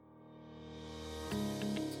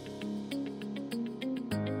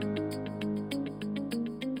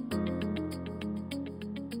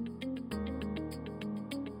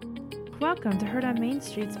Welcome to Heard on Main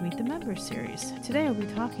Street's Meet the Members series. Today I'll be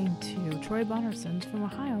talking to Troy Balderson from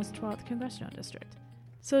Ohio's 12th Congressional District.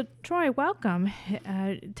 So, Troy, welcome.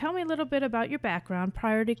 Tell me a little bit about your background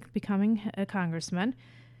prior to becoming a congressman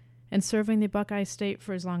and serving the Buckeye State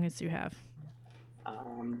for as long as you have.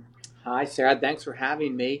 Hi, Sarah. Thanks for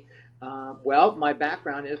having me. Well, my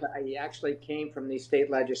background is I actually came from the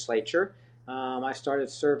state legislature. I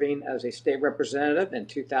started serving as a state representative in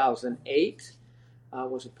 2008.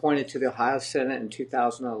 Was appointed to the Ohio Senate in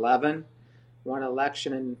 2011, won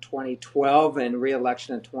election in 2012, and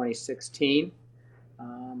re-election in 2016.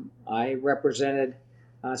 I represented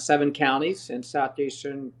 7 counties in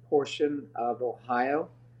southeastern portion of Ohio.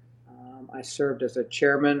 I served as a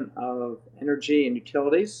chairman of Energy and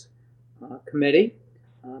Utilities Committee.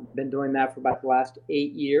 Been doing that for about the last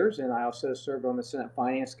 8 years, and I also served on the Senate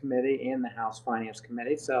Finance Committee and the House Finance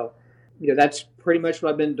Committee. So, that's pretty much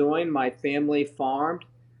what I've been doing. My family farmed,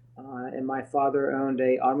 and my father owned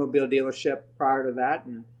a automobile dealership prior to that,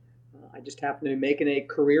 and I just happened to be making a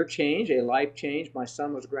career change, a life change. My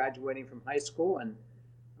son was graduating from high school, and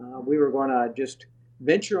we were going to just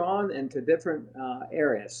venture on into different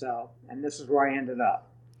areas. So, and this is where I ended up.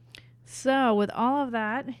 So, with all of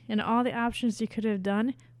that and all the options you could have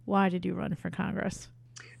done, why did you run for Congress?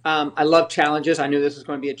 I love challenges. I knew this was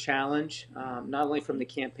going to be a challenge, not only from the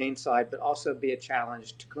campaign side, but also be a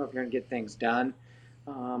challenge to come up here and get things done.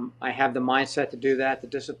 I have the mindset to do that, the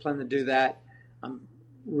discipline to do that. I'm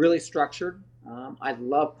really structured. I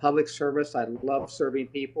love public service. I love serving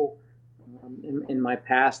people. In my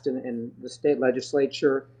past in the state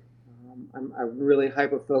legislature, I really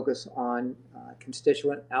hyper-focus on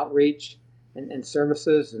constituent outreach and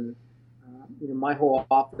services. And my whole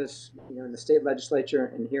office, in the state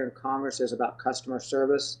legislature and here in Congress is about customer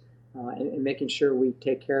service and making sure we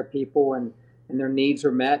take care of people and their needs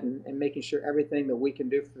are met and making sure everything that we can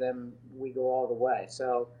do for them, we go all the way.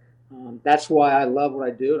 So that's why I love what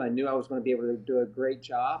I do, and I knew I was going to be able to do a great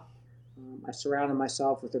job. I surrounded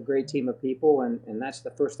myself with a great team of people, and that's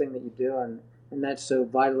the first thing that you do, and that's so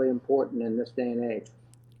vitally important in this day and age.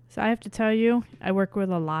 So I have to tell you, I work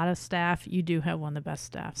with a lot of staff. You do have one of the best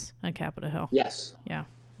staffs on Capitol Hill. Yes. Yeah,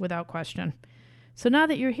 without question. So now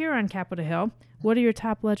that you're here on Capitol Hill, what are your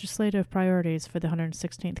top legislative priorities for the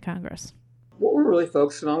 116th Congress? What we're really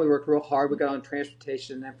focusing on, we worked real hard. We got on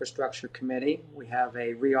Transportation and Infrastructure Committee. We have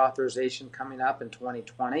a reauthorization coming up in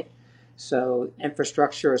 2020. So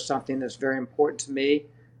infrastructure is something that's very important to me.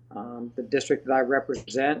 The district that I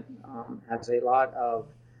represent has a lot of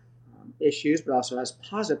issues, but also has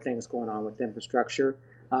positive things going on with infrastructure.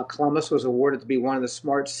 Columbus was awarded to be one of the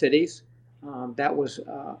smart cities. That was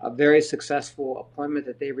a very successful appointment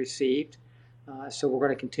that they received. So we're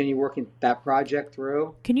going to continue working that project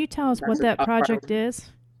through. Can you tell us what that project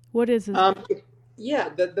is? What is it? Yeah,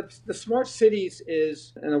 the Smart Cities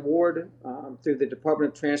is an award through the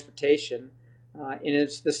Department of Transportation, and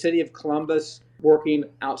it's the city of Columbus working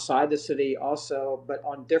outside the city also, but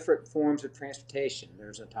on different forms of transportation.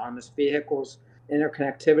 There's autonomous vehicles,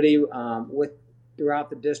 interconnectivity with throughout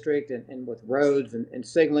the district and with roads and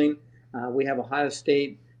signaling. We have Ohio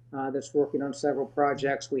State that's working on several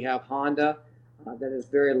projects. We have Honda that is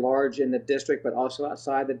very large in the district, but also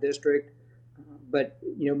outside the district. But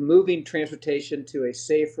moving transportation to a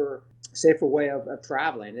safer way of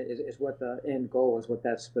traveling is what the end goal is. What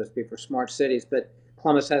that's supposed to be for smart cities. But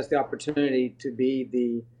Columbus has the opportunity to be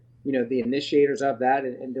the initiators of that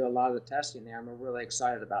and do a lot of the testing there. I'm really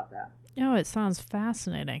excited about that. Oh, it sounds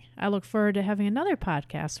fascinating. I look forward to having another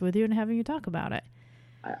podcast with you and having you talk about it.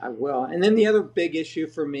 I will. And then the other big issue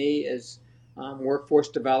for me is workforce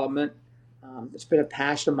development. It's been a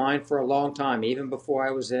passion of mine for a long time, even before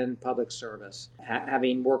I was in public service.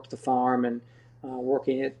 Having worked the farm and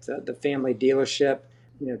working at the family dealership,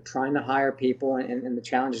 trying to hire people and the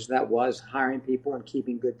challenges that was hiring people and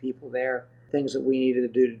keeping good people there, things that we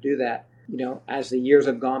needed to do that. As the years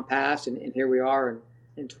have gone past and here we are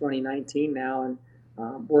in 2019 now, and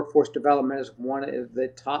workforce development is one of the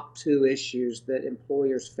top 2 issues that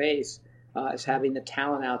employers face is having the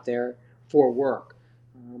talent out there for work.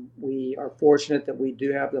 We are fortunate that we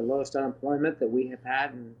do have the lowest unemployment that we have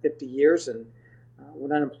had in 50 years, and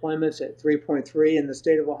when unemployment's at 3.3 in the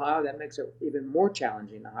state of Ohio, that makes it even more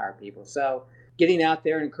challenging to hire people. So getting out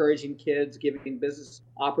there, encouraging kids, giving business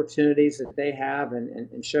opportunities that they have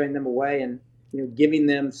and showing them a way and giving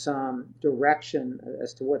them some direction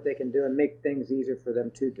as to what they can do and make things easier for them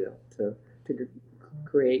to do, to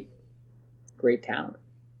create great talent.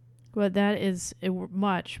 Well, that is a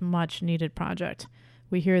much, much needed project.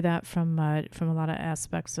 We hear that from a lot of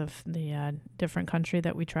aspects of the different country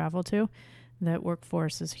that we travel to, that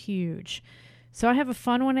workforce is huge. So I have a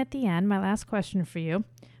fun one at the end. My last question for you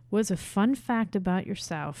was a fun fact about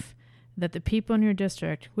yourself that the people in your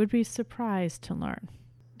district would be surprised to learn.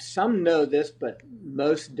 Some know this, but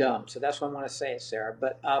most don't. So that's why I want to say it, Sarah.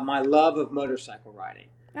 But my love of motorcycle riding.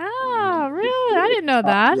 Oh, really? I didn't know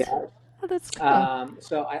that. Yeah. Oh, that's cool.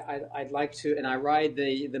 So I'd like to, and I ride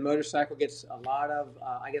the motorcycle. Gets a lot of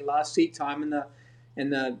I get a lot of seat time in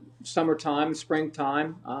the summertime,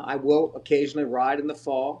 springtime. I will occasionally ride in the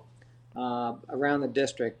fall around the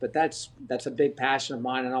district, but that's a big passion of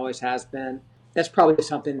mine and always has been. That's probably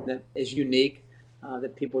something that is unique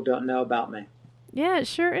that people don't know about me. Yeah, it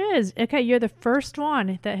sure is. Okay, you're the first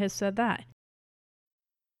one that has said that.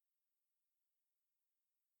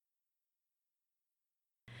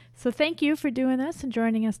 So thank you for doing this and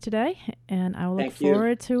joining us today, and I will look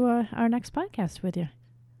forward to our next podcast with you.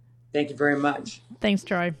 Thank you very much. Thanks,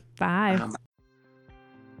 Troy. Bye.